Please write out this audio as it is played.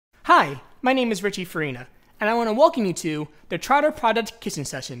Hi, my name is Richie Farina, and I want to welcome you to the Trotter Project Kitchen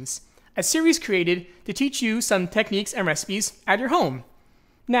Sessions, a series created to teach you some techniques and recipes at your home.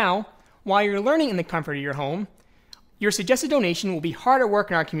 Now, while you're learning in the comfort of your home, your suggested donation will be hard at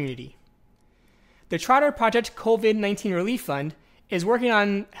work in our community. The Trotter Project COVID-19 Relief Fund is working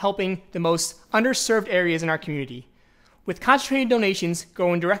on helping the most underserved areas in our community, with concentrated donations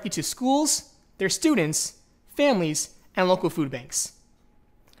going directly to schools, their students, families, and local food banks.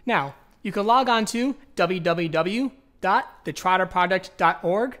 Now, you can log on to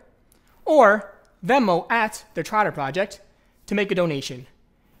www.thetrotterproject.org or Venmo at The Trotter Project to make a donation.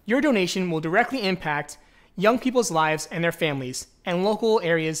 Your donation will directly impact young people's lives and their families and local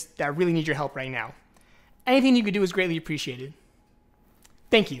areas that really need your help right now. Anything you could do is greatly appreciated.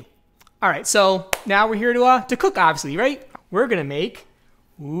 Thank you. All right, so now we're here to cook, obviously, right? We're gonna make,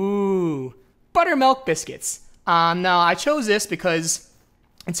 buttermilk biscuits. Now I chose this because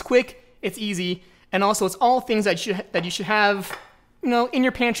it's quick, it's easy, and also it's all things that you should have, in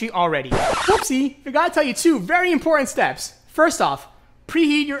your pantry already. Whoopsie, forgot to tell you two very important steps. First off,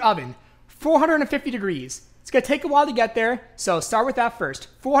 preheat your oven, 450 degrees. It's gonna take a while to get there, so start with that first.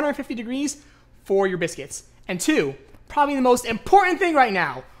 450 degrees for your biscuits. And two, probably the most important thing right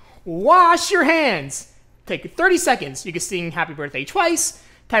now, wash your hands. Take 30 seconds. You can sing happy birthday twice,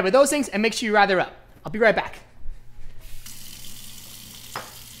 type of those things, and make sure you lather up. I'll be right back.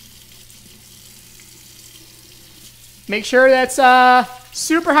 Make sure that's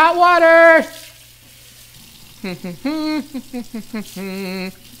super hot water.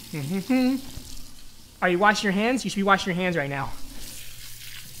 Are you washing your hands? You should be washing your hands right now.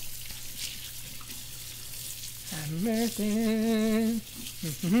 Happy birthday.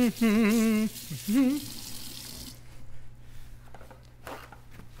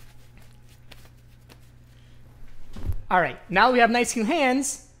 All right, now we have nice clean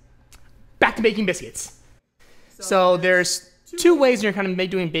hands. Back to making biscuits. So there's two ways you're kind of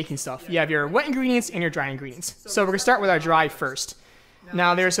doing baking stuff. You have your wet ingredients and your dry ingredients. So we're gonna start with our dry first.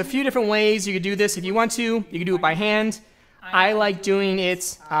 Now there's a few different ways you could do this if you want to. You can do it by hand. I like doing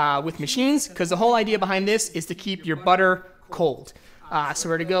it with machines because the whole idea behind this is to keep your butter cold. So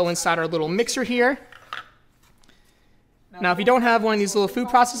we're gonna go inside our little mixer here. Now if you don't have one of these little food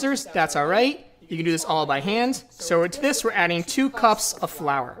processors, that's all right. You can do this all by hand. So to this, we're adding 2 cups of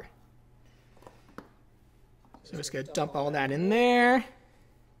flour. So I'm just gonna dump all that in there.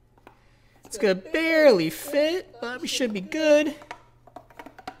 It's gonna barely fit, but we should be good.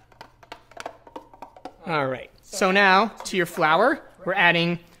 All right, so now to your flour, we're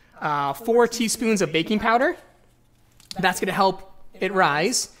adding 4 teaspoons of baking powder. That's gonna help it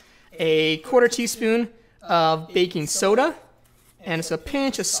rise. A 1/4 teaspoon of baking soda, and it's a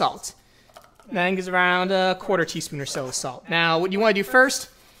pinch of salt. That gives around a 1/4 teaspoon or so of salt. Now, what you wanna do first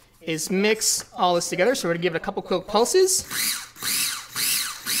is mix all this together. So we're gonna give it a couple quick pulses.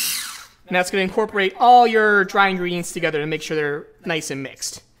 And that's gonna incorporate all your dry ingredients together to make sure they're nice and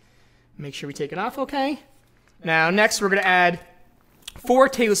mixed. Make sure we take it off okay. Now next we're gonna add 4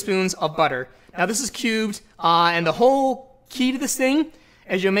 tablespoons of butter. Now this is cubed, and the whole key to this thing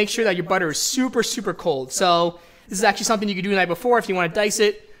is you'll make sure that your butter is super, super cold. So this is actually something you could do the night before if you wanna dice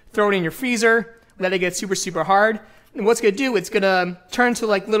it, throw it in your freezer, let it get super, super hard. And what's gonna do, it's gonna turn to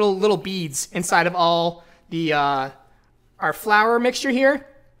like little beads inside of all the our flour mixture here,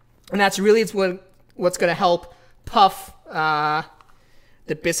 and that's really what's gonna help puff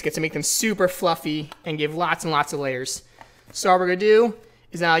the biscuits and make them super fluffy and give lots and lots of layers. So what we're gonna do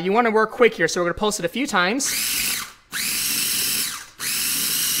is now you want to work quick here, so we're gonna pulse it a few times.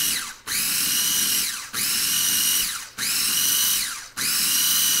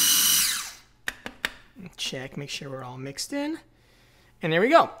 Check, make sure we're all mixed in. And there we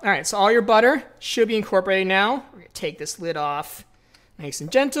go. All right, so all your butter should be incorporated now. We're gonna take this lid off nice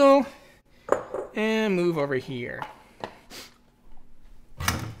and gentle and move over here.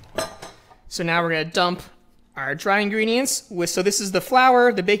 So now we're gonna dump our dry ingredients so this is the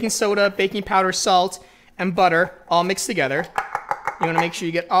flour, the baking soda, baking powder, salt, and butter all mixed together. You wanna make sure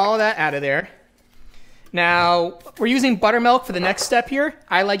you get all that out of there. Now, we're using buttermilk for the next step here.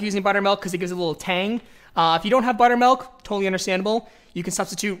 I like using buttermilk because it gives a little tang. If you don't have buttermilk, totally understandable. You can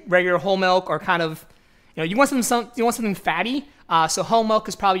substitute regular whole milk or kind of, you want something fatty. So whole milk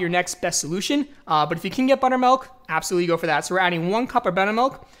is probably your next best solution. But if you can get buttermilk, absolutely go for that. So we're adding 1 cup of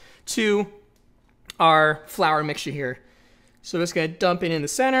buttermilk to our flour mixture here. So we're just gonna dump it in the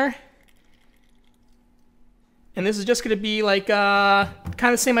center. And this is just gonna be like kind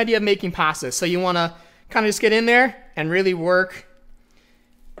of the same idea of making pasta. So you wanna kind of just get in there and really work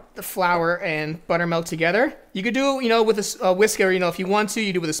the flour and buttermilk together. You could do, with a whisker, if you want to.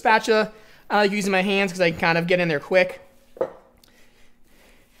 You do it with a spatula. I like using my hands because I can kind of get in there quick.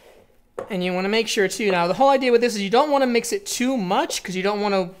 And you want to make sure too. Now, the whole idea with this is you don't want to mix it too much because you don't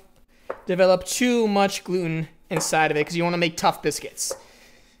want to develop too much gluten inside of it because you want to make tough biscuits.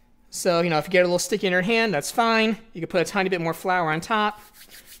 So, if you get a little sticky in your hand, that's fine. You can put a tiny bit more flour on top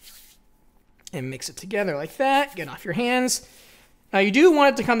and mix it together like that. Get it off your hands. Now, you do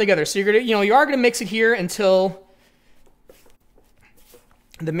want it to come together. So you're gonna, you are gonna mix it here until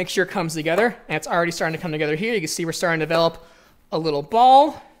the mixture comes together. And it's already starting to come together here. You can see we're starting to develop a little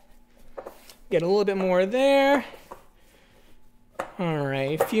ball. Get a little bit more there. All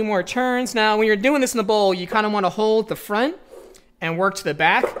right, a few more turns. Now, when you're doing this in the bowl, you kind of want to hold the front and work to the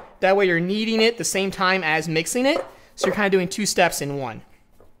back. That way you're kneading it the same time as mixing it. So you're kind of doing 2 steps in one.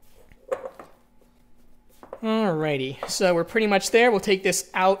 Alrighty, so we're pretty much there. We'll take this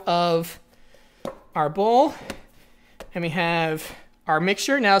out of our bowl. And we have our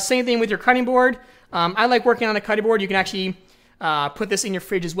mixture. Now, same thing with your cutting board. I like working on a cutting board. You can actually put this in your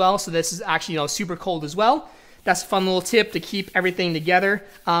fridge as well. So this is actually super cold as well. That's a fun little tip to keep everything together.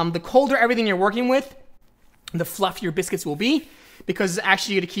 The colder everything you're working with, the fluffier biscuits will be. Because it's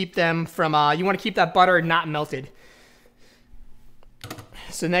actually going to keep them from, you want to keep that butter not melted.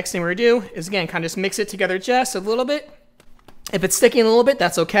 So the next thing we're going to do is, again, kind of just mix it together just a little bit. If it's sticking a little bit,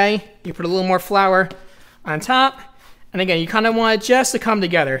 that's okay. You put a little more flour on top. And again, you kind of want it just to come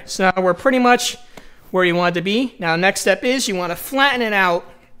together. So now we're pretty much where you want it to be. Now, next step is you want to flatten it out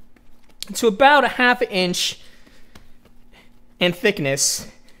to about a ½ inch in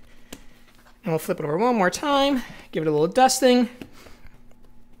thickness. And we'll flip it over one more time. Give it a little dusting.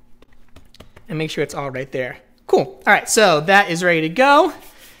 And make sure it's all right there. Cool. All right, so that is ready to go.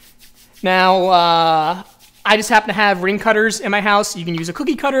 Now, I just happen to have ring cutters in my house. You can use a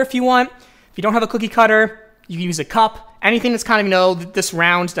cookie cutter if you want. If you don't have a cookie cutter, you can use a cup. Anything that's kind of, this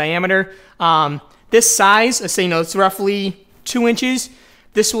round diameter. This size, let's say, it's roughly 2 inches.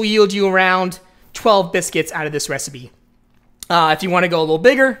 This will yield you around 12 biscuits out of this recipe. If you want to go a little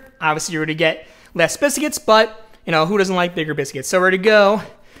bigger, obviously you're going to get less biscuits, but, who doesn't like bigger biscuits? So we're going to go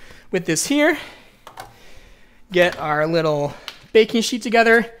with this here, get our little baking sheet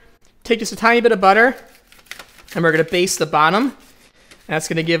together, take just a tiny bit of butter, and we're going to baste the bottom. That's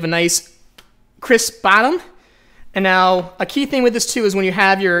going to give a nice crisp bottom. And now a key thing with this too is when you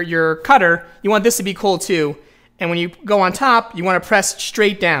have your cutter, you want this to be cold too. And when you go on top, you want to press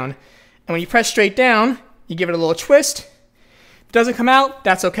straight down. And when you press straight down, you give it a little twist. If it doesn't come out,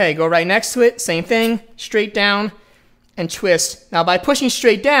 that's okay. Go right next to it, same thing, straight down and twist. Now by pushing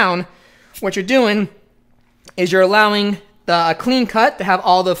straight down, what you're doing is you're allowing a clean cut to have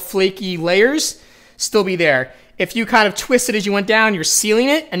all the flaky layers still be there. If you kind of twist it as you went down, you're sealing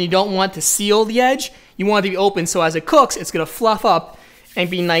it, and you don't want to seal the edge. You want it to be open, so as it cooks, it's going to fluff up and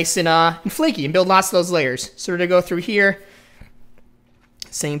be nice and flaky and build lots of those layers. So we're going to go through here.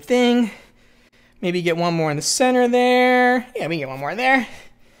 Same thing. Maybe get one more in the center there. Yeah, we can get one more there.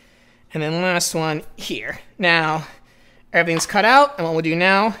 And then last one here. Now, everything's cut out, and what we'll do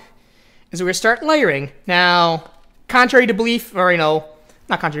now is we're going to start layering. Now, contrary to belief, or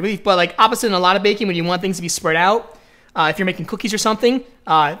not contrary to belief, but like opposite in a lot of baking when you want things to be spread out, if you're making cookies or something,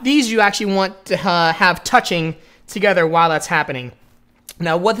 these you actually want to have touching together while that's happening.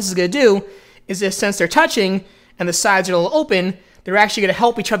 Now, what this is going to do is that since they're touching and the sides are a little open, they're actually going to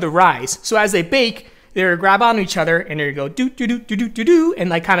help each other rise. So as they bake, they're going to grab onto each other, and they're going to go do, and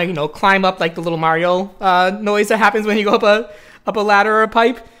like kind of, climb up like the little Mario noise that happens when you go up a ladder or a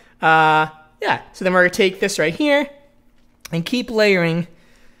pipe. Yeah, so then we're going to take this right here and keep layering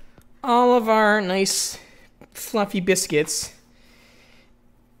all of our nice fluffy biscuits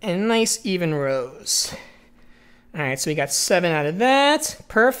in nice even rows. All right, so we got 7 out of that.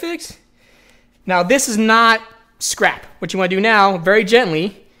 Perfect. Now, this is not scrap. What you want to do now, very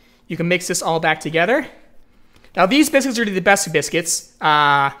gently, you can mix this all back together. Now, these biscuits are the best biscuits,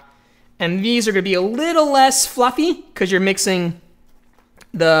 and these are going to be a little less fluffy because you're mixing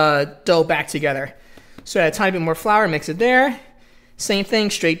the dough back together. So add a tiny bit more flour, mix it there. Same thing,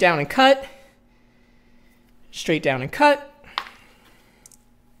 straight down and cut. Straight down and cut.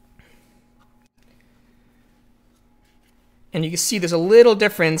 And you can see there's a little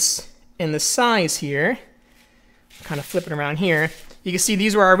difference in the size here. Kind of flip it around here. You can see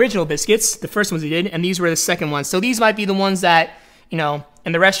these were our original biscuits, the first ones we did, and these were the second ones. So these might be the ones that, in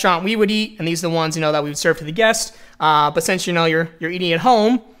the restaurant we would eat, and these are the ones, that we would serve to the guests. But since, you're eating at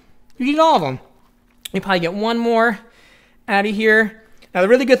home, you eat all of them. You probably get one more out of here. Now, the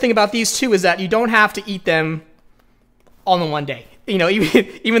really good thing about these two is that you don't have to eat them all in one day.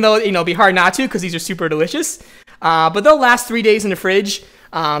 even though it'd be hard not to because these are super delicious. But they'll last 3 days in the fridge.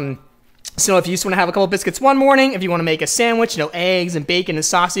 So if you just want to have a couple biscuits one morning, if you want to make a sandwich, eggs and bacon and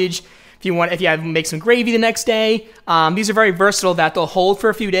sausage. If you make some gravy the next day, these are very versatile that they'll hold for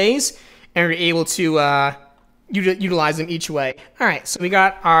a few days, and you're able to utilize them each way. All right, so we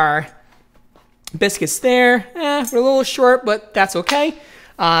got our biscuits there. We're a little short, but that's okay.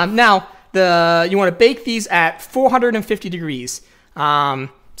 Now, you want to bake these at 450 degrees.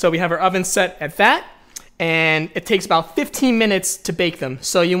 So we have our oven set at that, and it takes about 15 minutes to bake them.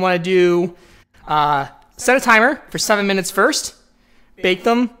 So you want to do set a timer for 7 minutes first, bake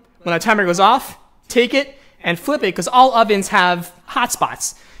them. When the timer goes off, take it and flip it, because all ovens have hot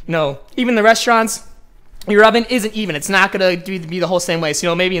spots. Even the restaurants, your oven isn't even. It's not going to be the whole same way.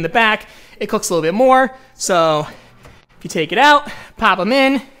 So, maybe in the back, it cooks a little bit more. So if you take it out, pop them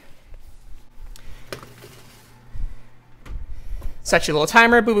in, set your little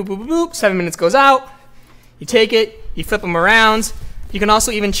timer, boop, boop, boop, boop, boop, 7 minutes goes out. You take it, you flip them around. You can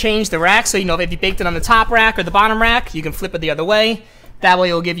also even change the rack. So, if you baked it on the top rack or the bottom rack, you can flip it the other way. That way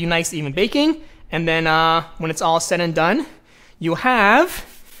it'll give you nice even baking. And then when it's all said and done, you'll have,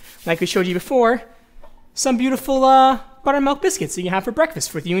 like we showed you before, some beautiful buttermilk biscuits that you have for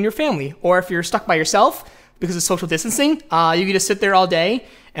breakfast with you and your family. Or if you're stuck by yourself because of social distancing, you can just sit there all day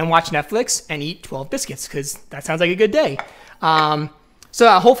and watch Netflix and eat 12 biscuits, because that sounds like a good day. So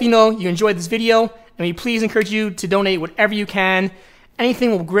I hope you enjoyed this video. And we please encourage you to donate whatever you can. Anything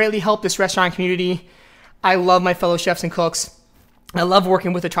will greatly help this restaurant community. I love my fellow chefs and cooks. I love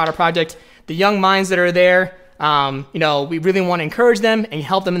working with the Trotter Project. The young minds that are there, we really want to encourage them and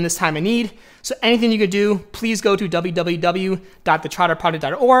help them in this time of need. So anything you could do, please go to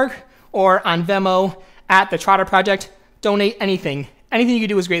www.thetrotterproject.org or on Venmo at The Trotter Project. Donate anything. Anything you can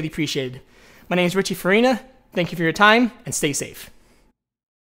do is greatly appreciated. My name is Richie Farina. Thank you for your time, and stay safe.